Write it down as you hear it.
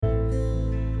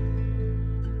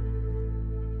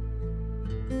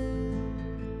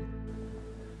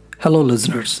Hello,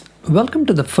 listeners. Welcome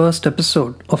to the first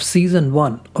episode of Season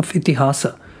 1 of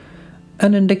Itihasa,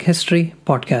 an Indic history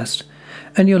podcast,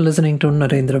 and you're listening to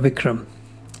Narendra Vikram.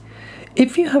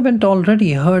 If you haven't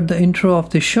already heard the intro of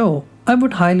the show, I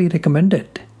would highly recommend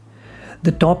it.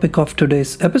 The topic of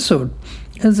today's episode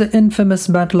is the infamous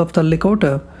Battle of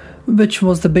Tallikota, which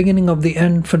was the beginning of the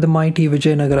end for the mighty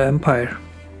Vijayanagara Empire.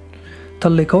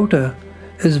 Tallikota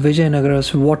is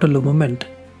Vijayanagara's Waterloo moment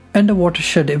and a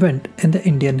watershed event in the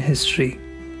Indian history.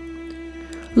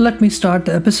 Let me start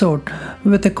the episode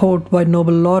with a quote by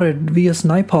Nobel laureate V.S.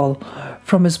 Naipaul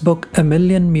from his book A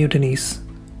Million Mutinies.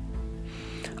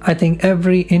 I think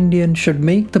every Indian should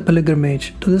make the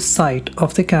pilgrimage to the site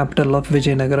of the capital of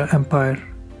Vijayanagara Empire,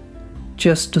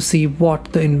 just to see what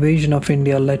the invasion of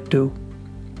India led to.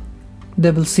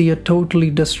 They will see a totally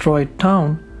destroyed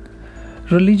town.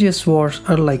 Religious wars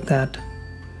are like that.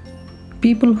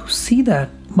 People who see that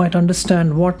might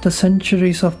understand what the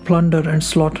centuries of plunder and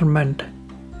slaughter meant.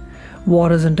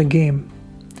 War isn't a game.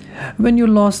 When you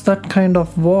lost that kind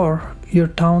of war, your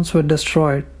towns were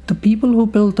destroyed. The people who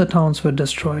built the towns were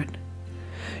destroyed.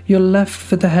 You're left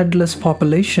with a headless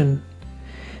population.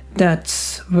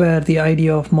 That's where the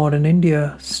idea of modern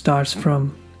India starts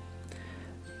from.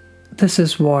 This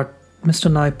is what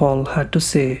Mr. Naipaul had to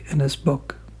say in his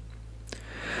book.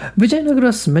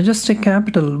 Vijayanagara's majestic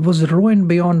capital was ruined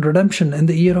beyond redemption in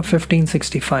the year of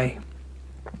 1565.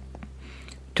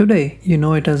 Today, you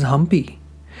know it as Hampi.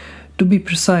 To be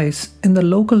precise, in the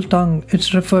local tongue,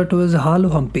 it's referred to as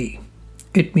Halu Hampi.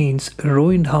 It means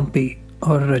ruined Hampi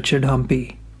or wretched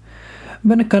Hampi.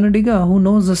 When a Kannadiga who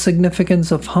knows the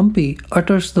significance of Hampi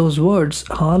utters those words,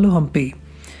 Halu Hampi,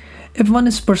 if one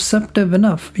is perceptive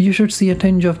enough, you should see a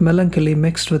tinge of melancholy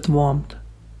mixed with warmth.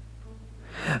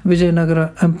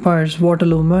 Vijayanagara Empire's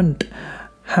Waterloo moment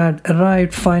had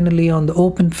arrived finally on the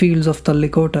open fields of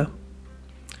Tallikota.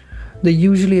 The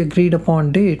usually agreed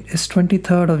upon date is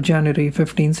 23rd of January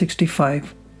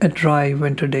 1565, a dry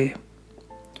winter day.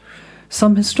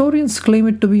 Some historians claim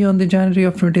it to be on the January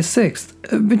of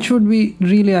 26th, which would be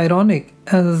really ironic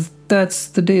as that's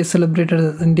the day celebrated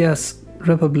as India's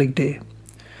Republic Day.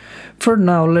 For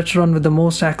now, let's run with the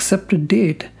most accepted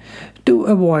date to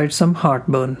avoid some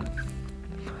heartburn.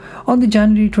 On the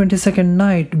January 22nd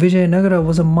night, Vijayanagara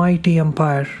was a mighty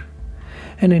empire,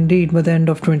 and indeed by the end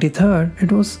of 23rd,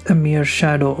 it was a mere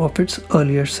shadow of its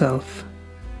earlier self.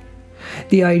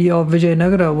 The idea of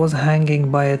Vijayanagara was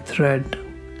hanging by a thread.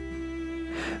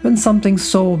 When something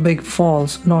so big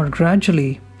falls, not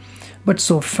gradually, but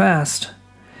so fast,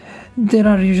 there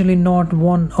are usually not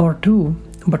one or two,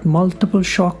 but multiple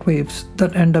shock waves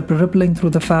that end up rippling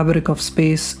through the fabric of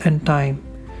space and time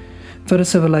for a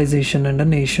civilization and a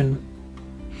nation.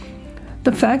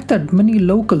 The fact that many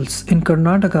locals in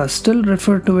Karnataka still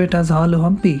refer to it as Halu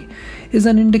Hampi is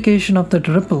an indication of that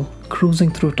ripple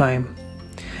cruising through time.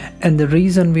 And the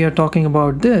reason we are talking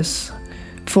about this,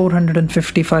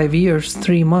 455 years,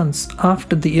 3 months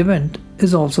after the event,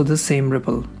 is also the same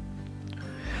ripple.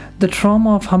 The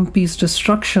trauma of Hampi's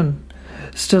destruction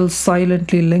still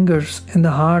silently lingers in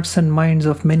the hearts and minds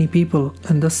of many people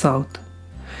in the south.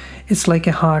 It's like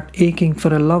a heart aching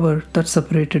for a lover that's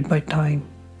separated by time.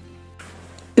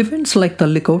 Events like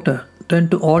Tallikota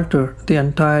tend to alter the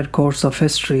entire course of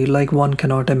history like one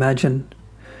cannot imagine.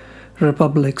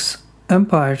 Republics,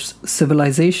 empires,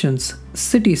 civilizations,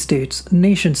 city-states,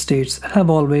 nation-states have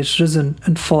always risen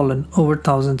and fallen over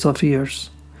thousands of years.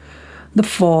 The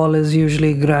fall is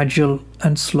usually gradual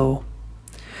and slow.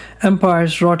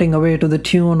 Empires rotting away to the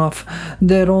tune of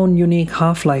their own unique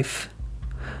half-life.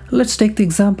 Let's take the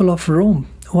example of Rome,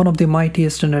 one of the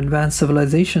mightiest and advanced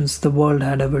civilizations the world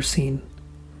had ever seen.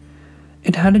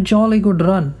 It had a jolly good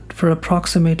run for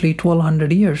approximately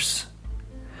 1200 years.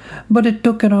 But it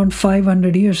took around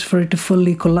 500 years for it to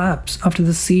fully collapse after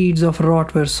the seeds of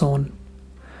rot were sown.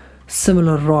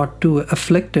 Similar rot too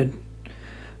afflicted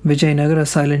Vijayanagara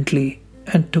silently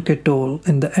and took a toll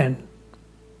in the end.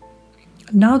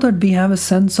 Now that we have a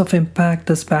sense of impact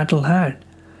this battle had,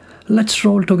 let's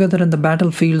roll together in the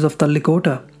battlefields of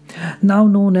Tallikota, now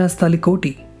known as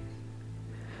Tallikoti,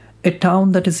 a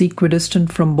town that is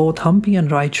equidistant from both Hampi and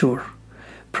Raichur,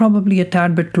 probably a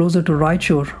tad bit closer to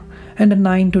Raichur and a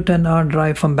 9 to 10 hour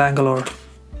drive from Bangalore.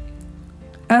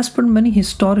 As per many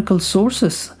historical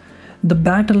sources, the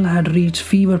battle had reached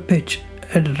fever pitch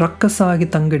at Rakkasagi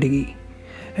Tangadigi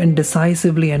and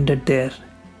decisively ended there.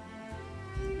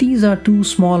 These are two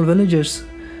small villages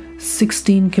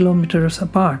 16 kilometers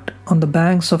apart on the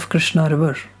banks of Krishna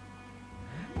River.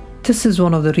 This is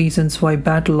one of the reasons why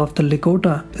Battle of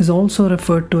Tallikota is also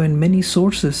referred to in many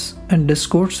sources and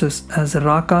discourses as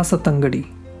Rakasa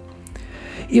Tangadi.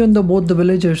 even though both the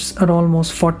villages are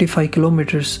almost 45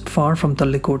 kilometers far from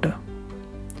Tallikota.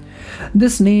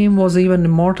 This name was even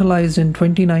immortalized in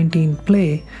 2019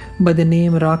 play by the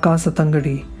name Rakasa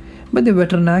Tangadi by the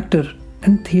veteran actor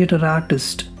and theatre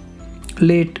artist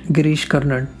late Girish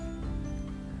Karnad.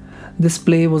 This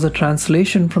play was a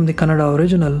translation from the Kannada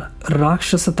original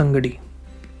Rakshasa Tangadi.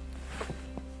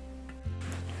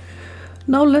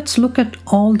 Now let's look at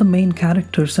all the main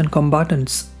characters and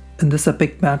combatants in this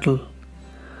epic battle.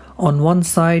 On one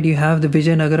side you have the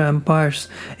Vijayanagara Empire's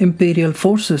imperial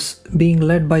forces being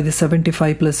led by the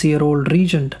 75-plus-year-old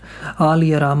regent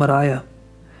Aliya Ramaraya,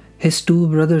 his two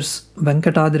brothers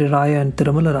Venkatadri Raya and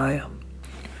Tirumala Raya.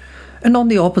 And on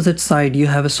the opposite side you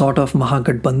have a sort of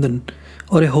Mahagadbandhan,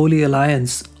 or a holy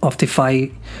alliance of the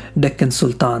 5 Deccan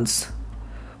Sultans: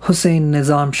 Hussain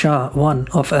Nizam Shah I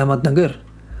of Ahmednagar,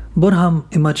 Burham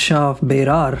Imad Shah of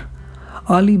Berar,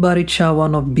 Ali Barid Shah I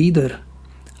of Bidar,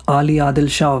 Ali Adil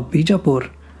Shah of Bijapur,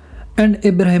 and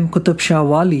Ibrahim Qutb Shah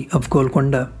Wali of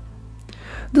Golconda.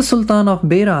 The Sultan of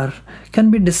Berar can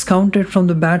be discounted from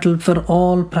the battle for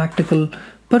all practical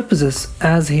purposes,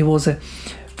 as he was a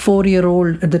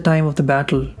 4-year-old at the time of the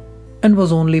battle and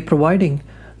was only providing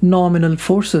nominal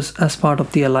forces as part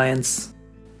of the alliance.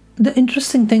 The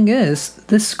interesting thing is,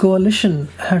 this coalition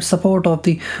had support of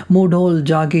the Mudhol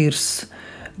Jagir's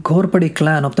Ghorpadi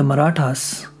clan of the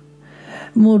Marathas.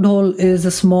 Mudhol is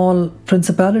a small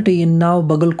principality in now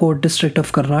Bagalkot district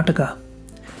of Karnataka.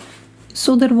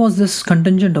 So there was this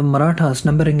contingent of Marathas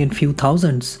numbering in few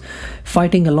thousands,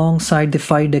 fighting alongside the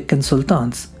 5 Deccan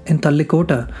Sultans in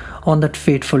Tallikota on that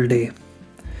fateful day.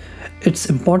 It's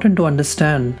important to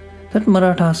understand that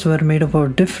Marathas were made up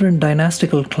of different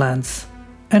dynastical clans,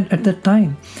 and at that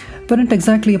time weren't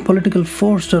exactly a political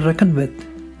force to reckon with.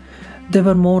 They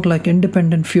were more like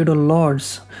independent feudal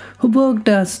lords who worked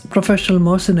as professional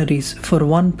mercenaries for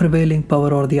one prevailing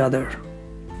power or the other.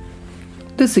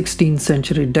 The 16th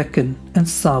century Deccan and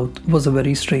South was a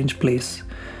very strange place,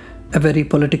 a very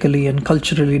politically and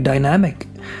culturally dynamic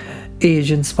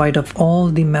age in spite of all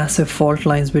the massive fault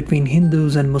lines between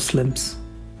Hindus and Muslims.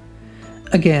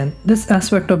 Again, this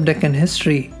aspect of Deccan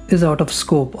history is out of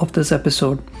scope of this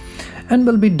episode and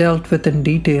will be dealt with in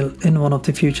detail in one of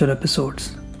the future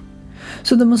episodes.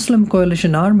 So the Muslim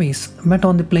coalition armies met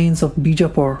on the plains of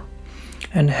Bijapur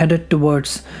and headed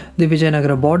towards the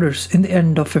Vijayanagara borders in the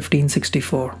end of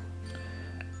 1564.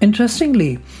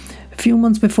 Interestingly, a few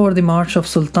months before the march of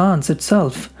sultans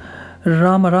itself,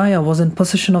 Ramaraya was in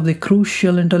possession of the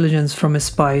crucial intelligence from his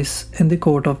spies in the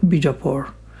court of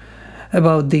Bijapur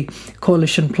about the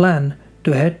coalition plan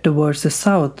to head towards the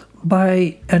south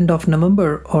by end of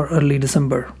November or early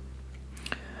December.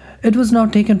 It was now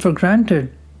taken for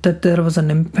granted that there was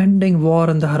an impending war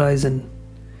on the horizon.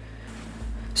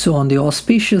 So on the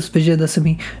auspicious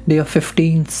Vijayadashami day of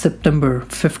 15th September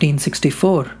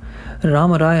 1564,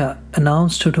 Ramaraya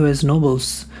announced to his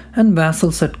nobles and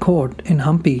vassals at court in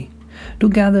Hampi to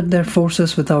gather their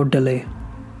forces without delay.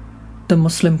 The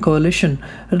Muslim coalition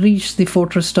reached the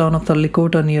fortress town of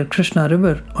Tallikota near Krishna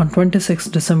River on 26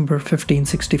 December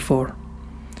 1564.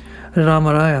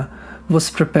 Ramaraya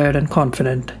was prepared and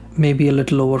confident, maybe a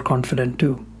little overconfident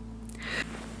too.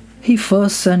 He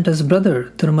first sent his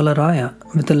brother Tirumala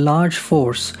Raya with a large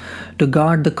force to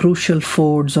guard the crucial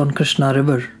fords on Krishna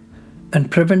River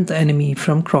and prevent the enemy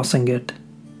from crossing it.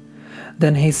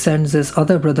 Then he sends his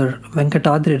other brother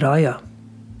Venkatadri Raya,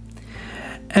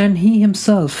 and he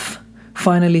himself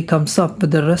finally comes up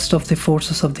with the rest of the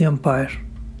forces of the empire.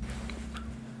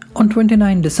 On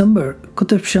 29 December,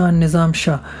 Qutb Shah and Nizam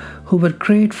Shah, who were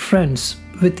great friends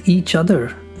with each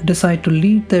other, decide to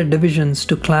lead their divisions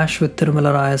to clash with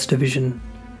Tirumala Raya's division.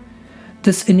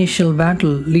 This initial battle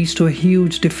leads to a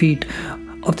huge defeat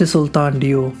of the Sultan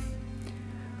duo,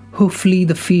 who flee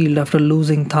the field after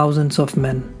losing thousands of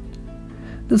men.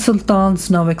 The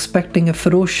Sultans, now expecting a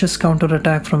ferocious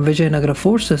counterattack from Vijayanagara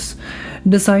forces,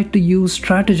 decide to use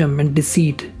stratagem and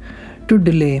deceit to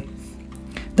delay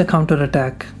the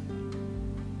counterattack.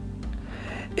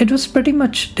 It was pretty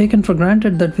much taken for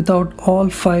granted that without all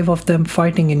 5 of them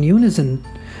fighting in unison,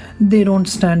 they don't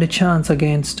stand a chance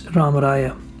against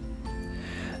Ramaraya.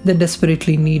 They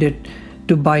desperately needed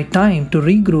to buy time to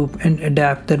regroup and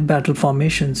adapt their battle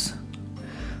formations.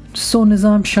 So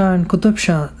Nizam Shah and Qutb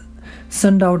Shah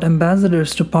send out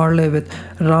ambassadors to parley with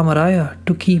Ramaraya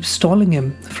to keep stalling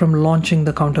him from launching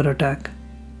the counterattack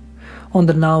on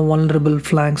the now vulnerable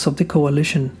flanks of the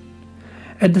coalition.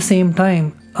 At the same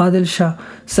time, Adil Shah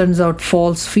sends out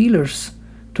false feelers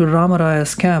to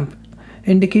Ramaraya's camp,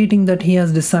 indicating that he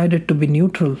has decided to be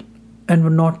neutral and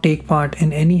would not take part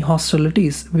in any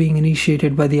hostilities being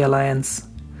initiated by the alliance.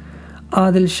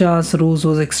 Adil Shah's ruse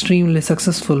was extremely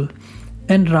successful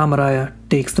and Ramaraya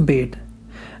takes the bait.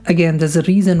 Again, there's a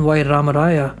reason why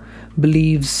Ramaraya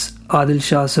believes Adil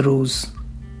Shah's ruse.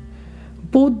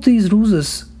 Both these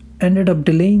ruses ended up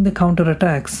delaying the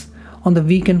counterattacks on the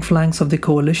weakened flanks of the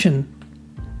coalition.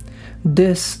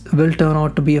 This will turn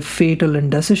out to be a fatal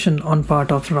indecision on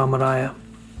part of Ramaraya.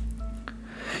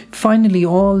 Finally,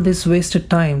 all this wasted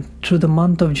time through the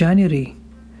month of January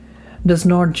does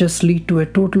not just lead to a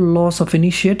total loss of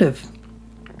initiative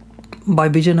by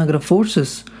Vijayanagara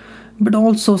forces, but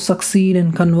also succeed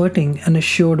in converting an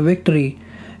assured victory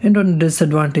into a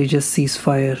disadvantageous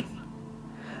ceasefire.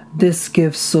 This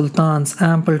gives sultans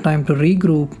ample time to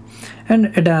regroup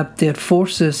and adapt their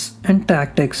forces and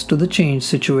tactics to the changed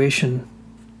situation.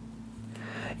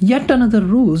 Yet another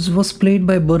ruse was played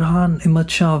by Burhan Imad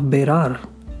Shah of Berar,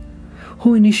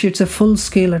 who initiates a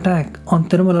full-scale attack on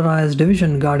Tirumala Raya's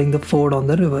division guarding the ford on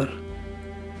the river.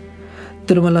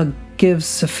 Tirumala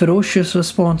gives a ferocious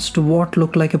response to what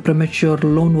looked like a premature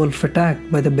lone wolf attack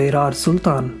by the Berar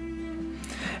Sultan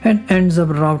and ends up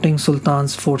routing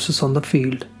Sultan's forces on the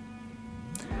field.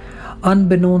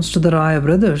 Unbeknownst to the Raya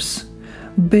brothers,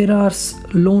 Berar's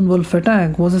lone wolf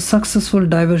attack was a successful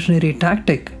diversionary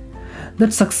tactic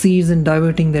that succeeds in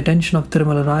diverting the attention of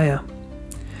Tirumala Raya,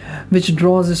 which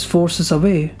draws his forces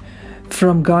away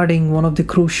from guarding one of the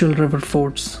crucial river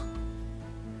forts.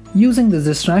 Using this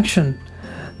distraction,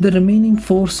 the remaining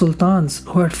four sultans,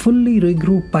 who had fully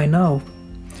regrouped by now,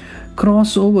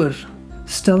 cross over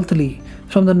stealthily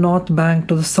from the north bank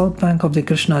to the south bank of the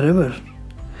Krishna River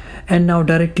and now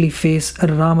directly face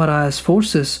Ramaraya's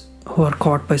forces, who are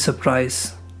caught by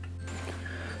surprise.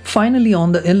 Finally,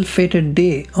 on the ill-fated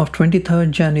day of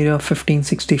 23rd January of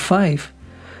 1565,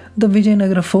 the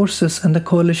Vijayanagara forces and the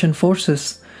coalition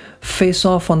forces face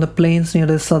off on the plains near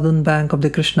the southern bank of the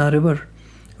Krishna River,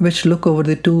 which look over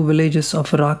the two villages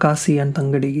of Rakasi and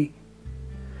Tangadigi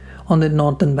on the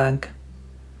northern bank.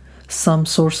 Some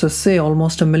sources say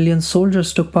almost 1 million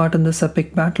soldiers took part in this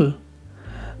epic battle,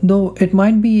 though it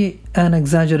might be an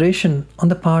exaggeration on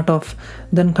the part of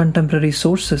then contemporary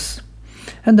sources,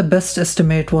 and the best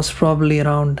estimate was probably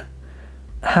around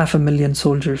 500,000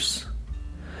 soldiers.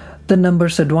 The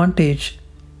numbers advantage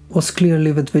was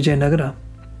clearly with Vijayanagara.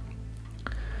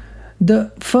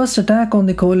 The first attack on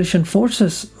the coalition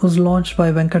forces was launched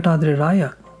by Venkatadri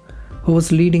Raya, who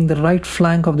was leading the right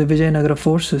flank of the Vijayanagara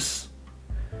forces,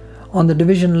 on the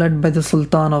division led by the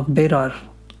Sultan of Berar,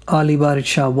 Ali Barid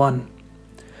Shah I.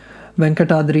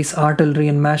 Venkatadri's artillery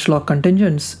and matchlock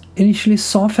contingents initially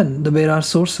soften the Berar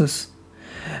sources,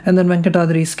 and then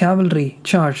Venkatadri's cavalry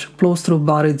charge blows through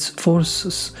Barid's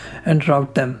forces and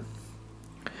rout them.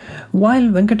 While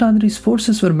Venkatadri's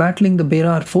forces were battling the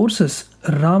Berar forces,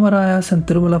 Ramaraya's and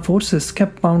Tirumala forces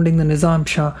kept pounding the Nizam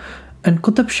Shah and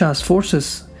Qutb Shah's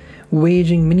forces,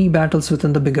 waging mini battles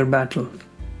within the bigger battle.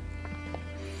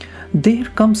 There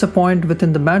comes a point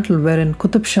within the battle wherein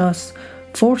Qutb Shah's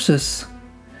forces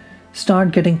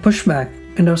start getting pushed back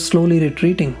and are slowly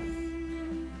retreating.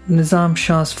 Nizam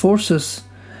Shah's forces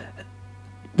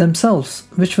themselves,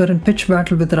 which were in pitched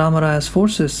battle with Ramaraya's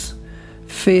forces,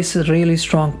 face a really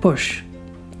strong push.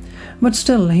 But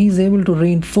still, he is able to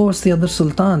reinforce the other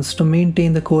sultans to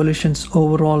maintain the coalition's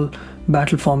overall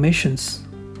battle formations.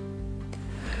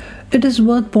 It is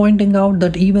worth pointing out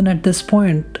that even at this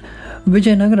point,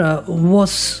 Vijayanagara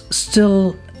was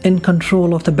still in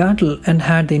control of the battle and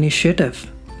had the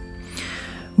initiative.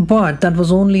 But that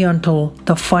was only until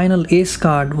the final ace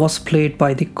card was played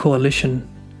by the coalition,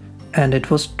 and it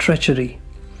was treachery.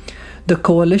 The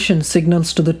coalition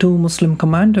signals to the two Muslim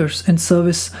commanders in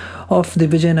service of the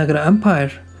Vijayanagara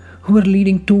Empire, who were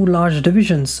leading two large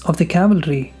divisions of the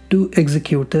cavalry to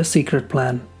execute their secret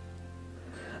plan.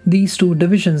 These two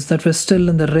divisions that were still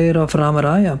in the rear of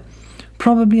Ramaraya,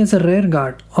 probably as a rear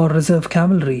guard or reserve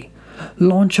cavalry,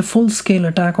 launch a full-scale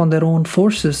attack on their own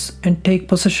forces and take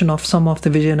possession of some of the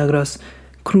Vijayanagara's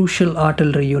crucial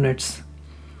artillery units.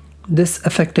 This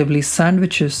effectively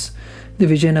sandwiches the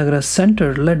Vijayanagara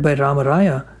center led by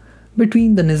Ramaraya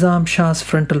between the Nizam Shah's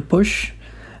frontal push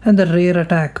and the rear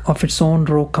attack of its own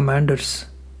rogue commanders.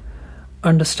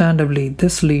 Understandably,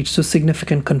 this leads to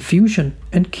significant confusion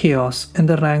and chaos in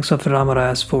the ranks of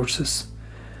Ramaraya's forces.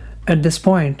 At this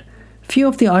point, few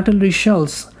of the artillery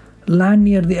shells land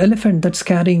near the elephant that's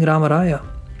carrying Ramaraya,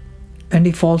 and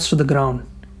he falls to the ground.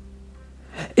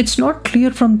 It's not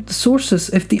clear from the sources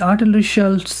if the artillery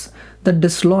shells that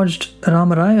dislodged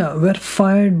Ramaraya were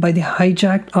fired by the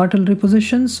hijacked artillery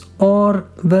positions or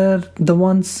were the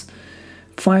ones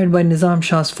fired by Nizam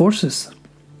Shah's forces.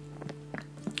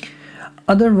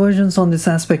 Other versions on this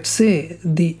aspect say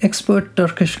the expert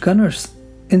Turkish gunners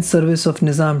in service of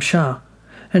Nizam Shah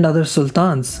and other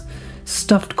sultans,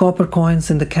 stuffed copper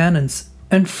coins in the cannons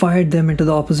and fired them into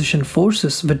the opposition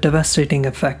forces with devastating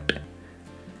effect.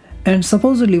 And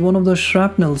supposedly one of those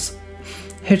shrapnels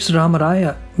hits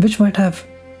Ramaraya, which might have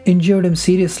injured him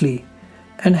seriously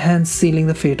and hence sealing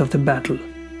the fate of the battle.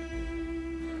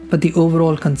 But the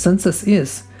overall consensus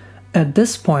is, at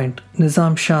this point,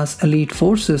 Nizam Shah's elite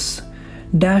forces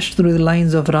dashed through the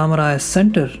lines of Ramaraya's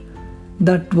center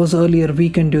that was earlier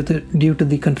weakened due to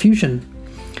the confusion,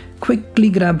 quickly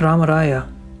grab Ramaraya,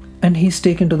 and he's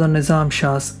taken to the Nizam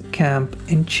Shah's camp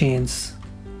in chains.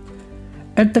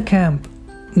 At the camp,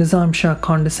 Nizam Shah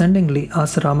condescendingly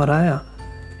asks Ramaraya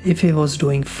if he was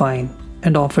doing fine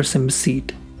and offers him a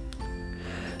seat.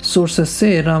 Sources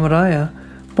say Ramaraya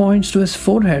points to his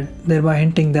forehead, thereby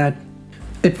hinting that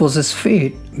it was his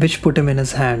fate which put him in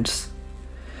his hands.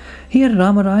 Here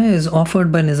Ramaraya is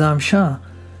offered by Nizam Shah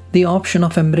the option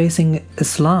of embracing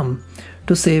Islam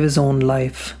to save his own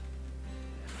life.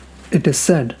 It is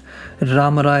said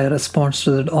Ramaraya responds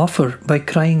to that offer by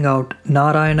crying out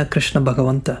Narayana Krishna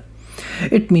Bhagavanta.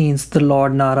 It means the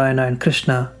Lord Narayana and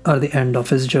Krishna are the end of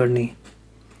his journey.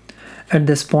 At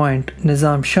this point,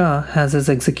 Nizam Shah has his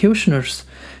executioners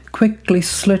quickly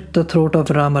slit the throat of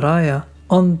Ramaraya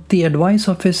on the advice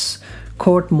of his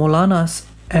court Maulanas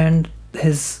and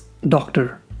his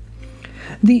doctor.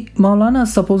 The Maulanas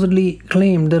supposedly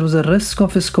claimed there was a risk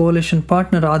of his coalition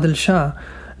partner Adil Shah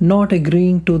not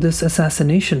agreeing to this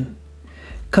assassination,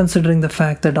 considering the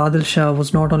fact that Adil Shah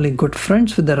was not only good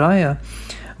friends with the Raya,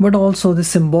 but also the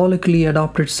symbolically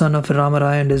adopted son of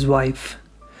Ramaraya and his wife.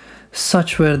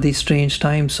 Such were the strange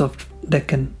times of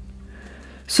Deccan.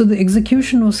 So the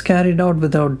execution was carried out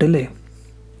without delay.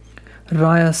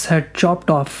 Raya's head chopped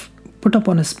off, put up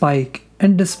on a spike,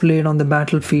 and displayed on the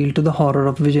battlefield to the horror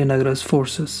of Vijayanagara's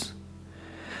forces.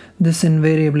 This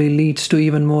invariably leads to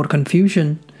even more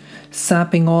confusion,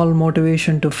 sapping all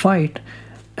motivation to fight,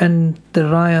 and the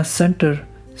Raya center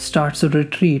starts to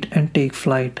retreat and take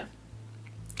flight.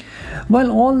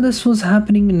 While all this was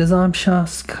happening in Nizam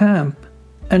Shah's camp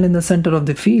and in the center of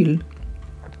the field,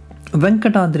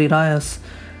 Venkatadri Raya's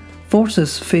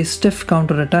forces faced stiff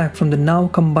counterattack from the now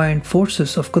combined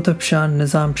forces of Qutub Shah,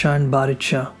 Nizam Shah and Barid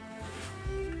Shah.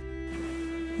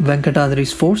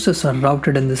 Venkatadri's forces are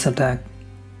routed in this attack,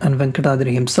 and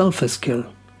Venkatadri himself is killed.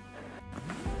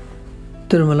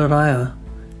 Tirumala Raya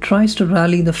tries to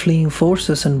rally the fleeing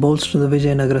forces and bolster the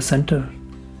Vijayanagara center,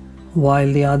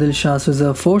 while the Adil Shah's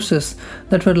reserve forces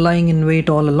that were lying in wait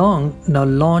all along now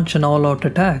launch an all-out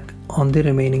attack on the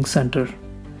remaining center.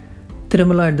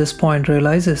 Tirumala at this point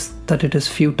realizes that it is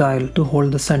futile to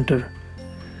hold the center,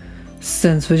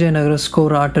 since Vijayanagara's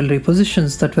core artillery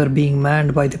positions that were being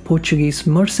manned by the Portuguese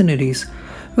mercenaries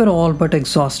were all but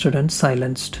exhausted and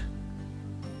silenced.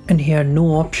 And he had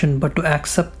no option but to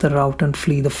accept the rout and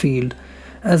flee the field,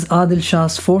 as Adil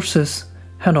Shah's forces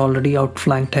had already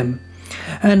outflanked him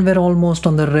and were almost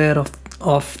on the rear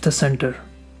of the center.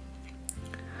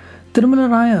 Tirumala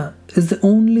Raya is the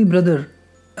only brother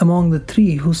among the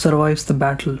three who survives the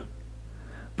battle,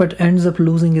 but ends up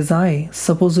losing his eye,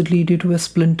 supposedly due to a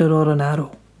splinter or an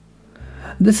arrow.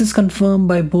 This is confirmed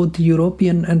by both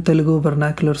European and Telugu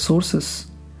vernacular sources.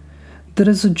 There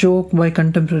is a joke by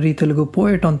contemporary Telugu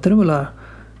poet on Tirumala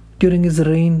during his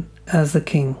reign as the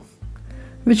king,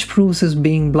 which proves his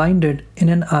being blinded in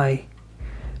an eye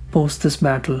post this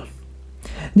battle.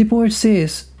 The poet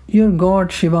says, "Your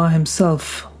God Shiva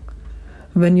himself,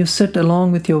 when you sit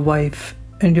along with your wife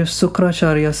and your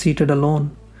Sukracharya seated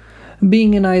alone,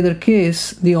 being in either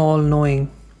case the all-knowing."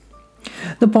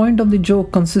 The point of the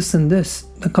joke consists in this: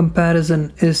 the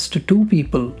comparison is to two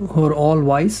people who are all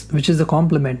wise, which is a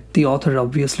compliment the author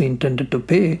obviously intended to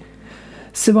pay.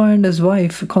 Shiva and his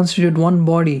wife constitute one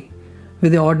body,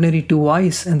 with the ordinary two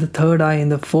eyes and the third eye in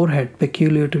the forehead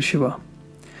peculiar to Shiva.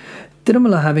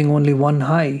 Tirumala having only one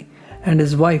eye, and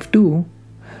his wife too,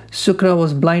 Shukra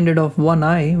was blinded of one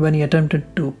eye when he attempted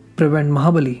to prevent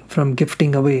Mahabali from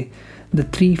gifting away the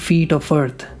 3 feet of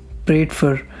earth prayed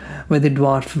for by the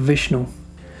dwarf Vishnu.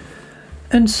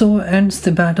 And so ends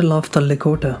the Battle of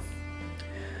Tallikota.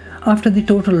 After the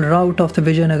total rout of the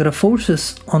Vijayanagara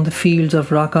forces on the fields of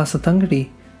Rakasa Tangadi,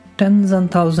 tens and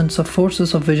thousands of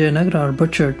forces of Vijayanagara are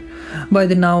butchered by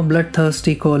the now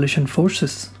bloodthirsty coalition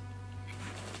forces.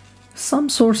 Some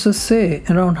sources say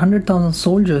around 100,000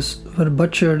 soldiers were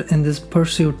butchered in this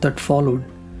pursuit that followed,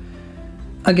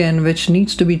 again which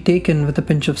needs to be taken with a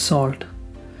pinch of salt.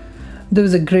 There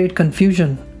was a great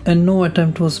confusion and no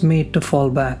attempt was made to fall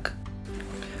back,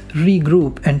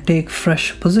 regroup and take fresh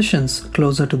positions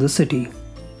closer to the city.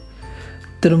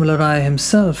 Tirumala Raya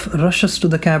himself rushes to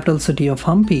the capital city of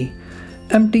Hampi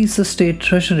empties the state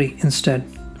treasury instead,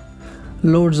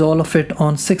 loads all of it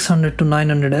on 600 to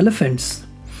 900 elephants,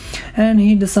 and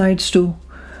he decides to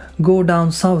go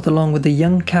down south along with the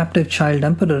young captive child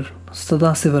emperor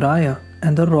Sadasivaraya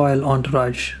and the royal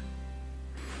entourage.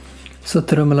 So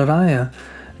Tirumalaraya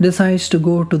decides to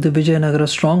go to the Vijayanagara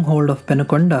stronghold of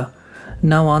Penukonda,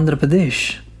 now Andhra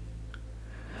Pradesh.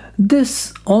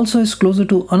 This also is closer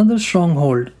to another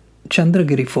stronghold,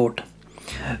 Chandragiri Fort,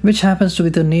 which happens to be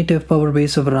the native power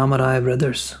base of Ramaraya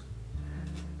brothers.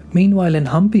 Meanwhile in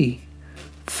Hampi,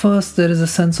 first there is a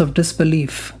sense of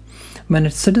disbelief when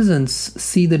its citizens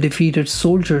see the defeated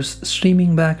soldiers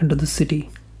streaming back into the city.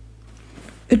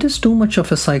 It is too much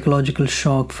of a psychological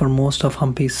shock for most of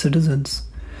Hampi's citizens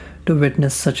to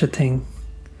witness such a thing.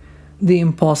 The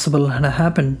impossible had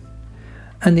happened,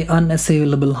 and the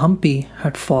unassailable Hampi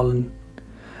had fallen.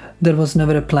 There was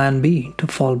never a plan B to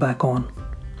fall back on.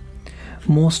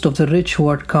 Most of the rich who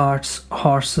had carts,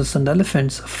 horses, and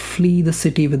elephants flee the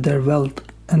city with their wealth,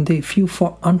 and the few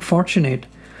unfortunate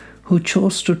who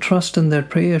chose to trust in their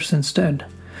prayers instead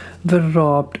were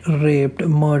robbed, raped,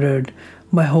 murdered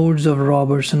by hordes of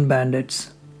robbers and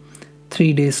bandits.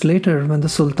 3 days later, when the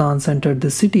sultans entered the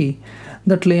city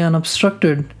that lay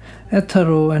unobstructed, a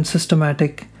thorough and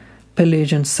systematic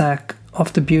pillage and sack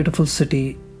of the beautiful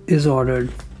city is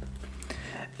ordered.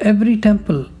 Every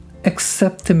temple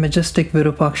except the majestic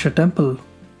Virupaksha temple,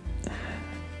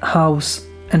 house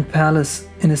and palace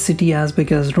in a city as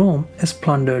big as Rome is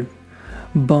plundered,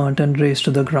 burnt and razed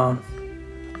to the ground.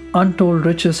 Untold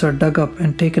riches are dug up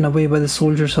and taken away by the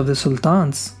soldiers of the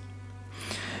sultans.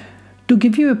 To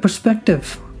give you a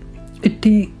perspective,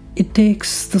 it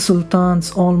takes the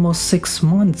sultans almost 6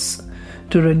 months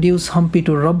to reduce Hampi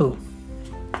to rubble.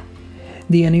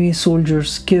 The enemy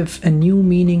soldiers give a new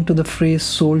meaning to the phrase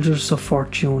soldiers of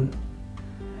fortune.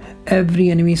 Every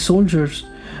enemy soldier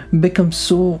becomes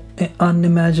so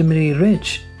unimaginably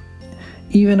rich,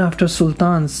 even after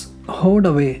sultans hoard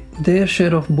away their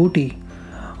share of booty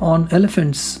on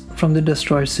elephants from the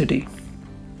destroyed city.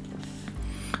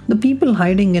 The people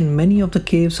hiding in many of the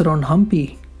caves around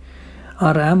Hampi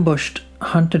are ambushed,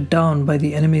 hunted down by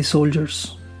the enemy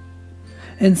soldiers.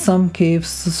 In some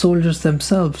caves, the soldiers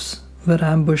themselves were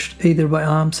ambushed either by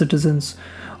armed citizens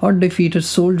or defeated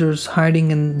soldiers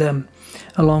hiding in them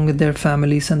along with their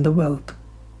families and the wealth.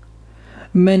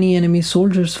 Many enemy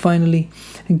soldiers finally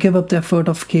give up the effort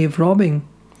of cave robbing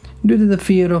due to the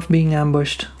fear of being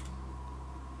ambushed.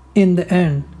 In the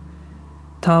end,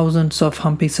 thousands of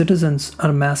Hampi citizens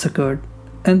are massacred,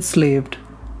 enslaved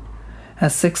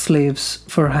as sex slaves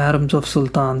for harems of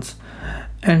sultans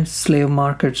and slave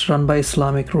markets run by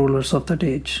Islamic rulers of that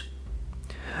age.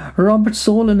 Robert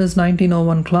Soule, in his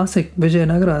 1901 classic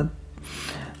Vijayanagara,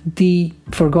 The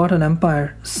Forgotten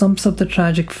Empire, sums up the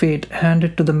tragic fate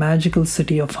handed to the magical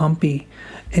city of Hampi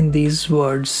in these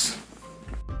words: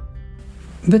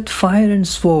 "With fire and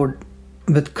sword,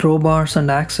 with crowbars and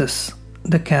axes,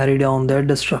 they carried on their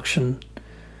destruction.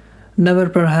 Never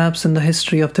perhaps in the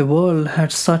history of the world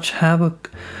had such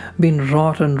havoc been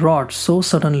wrought so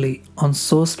suddenly on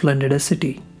so splendid a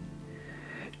city.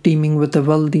 Teeming with a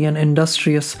wealthy and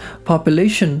industrious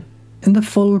population in the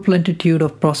full plenitude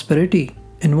of prosperity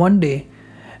in one day,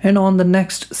 and on the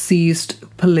next seized,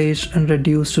 pillaged, and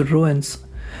reduced to ruins,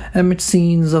 amid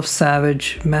scenes of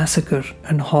savage massacre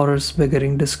and horrors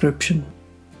begging description."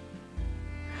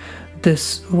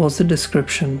 This was the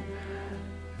description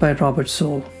by Robert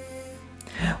Soule.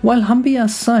 While Hampi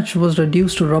as such was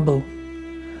reduced to rubble,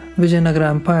 Vijayanagara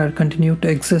Empire continued to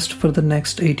exist for the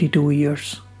next 82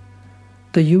 years.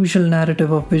 The usual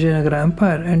narrative of Vijayanagara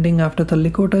Empire ending after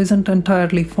Tallikota isn't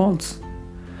entirely false,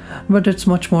 but it's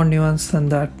much more nuanced than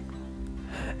that.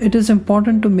 It is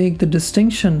important to make the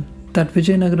distinction that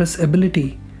Vijayanagara's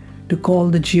ability to call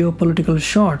the geopolitical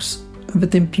shots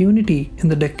with impunity in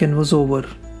the Deccan was over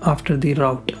after the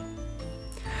rout.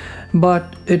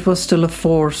 But it was still a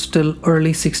force till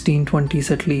early 1620s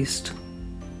at least.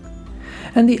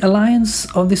 And the alliance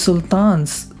of the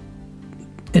sultans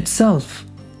itself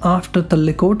after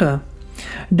Tallikota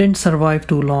didn't survive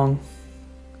too long.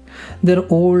 Their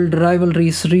old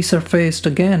rivalries resurfaced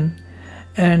again,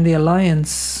 and the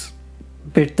alliance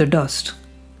bit the dust.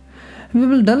 We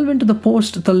will delve into the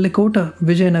post-Tallikota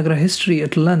Vijayanagara history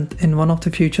at length in one of the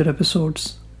future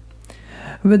episodes.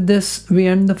 With this, we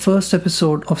end the first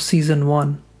episode of Season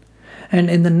 1, and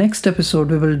in the next episode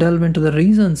we will delve into the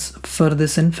reasons for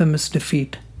this infamous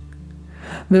defeat.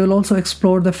 We will also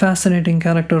explore the fascinating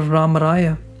character of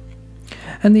Ramaraya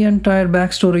and the entire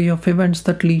backstory of events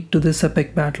that lead to this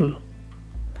epic battle.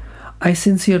 I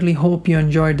sincerely hope you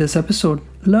enjoyed this episode,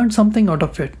 learned something out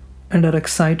of it, and are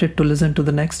excited to listen to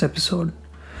the next episode,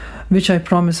 which I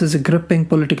promise is a gripping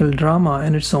political drama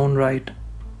in its own right.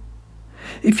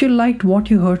 If you liked what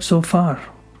you heard so far,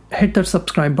 hit that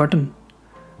subscribe button,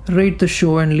 rate the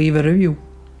show and leave a review.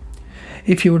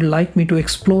 If you would like me to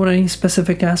explore any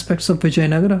specific aspects of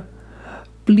Vijayanagara,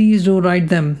 please do write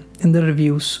them in the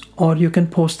reviews or you can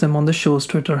post them on the show's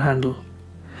Twitter handle.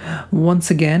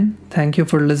 Once again, thank you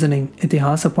for listening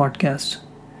Itihasa Podcast.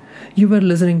 You were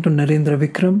listening to Narendra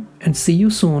Vikram and see you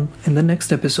soon in the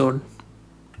next episode.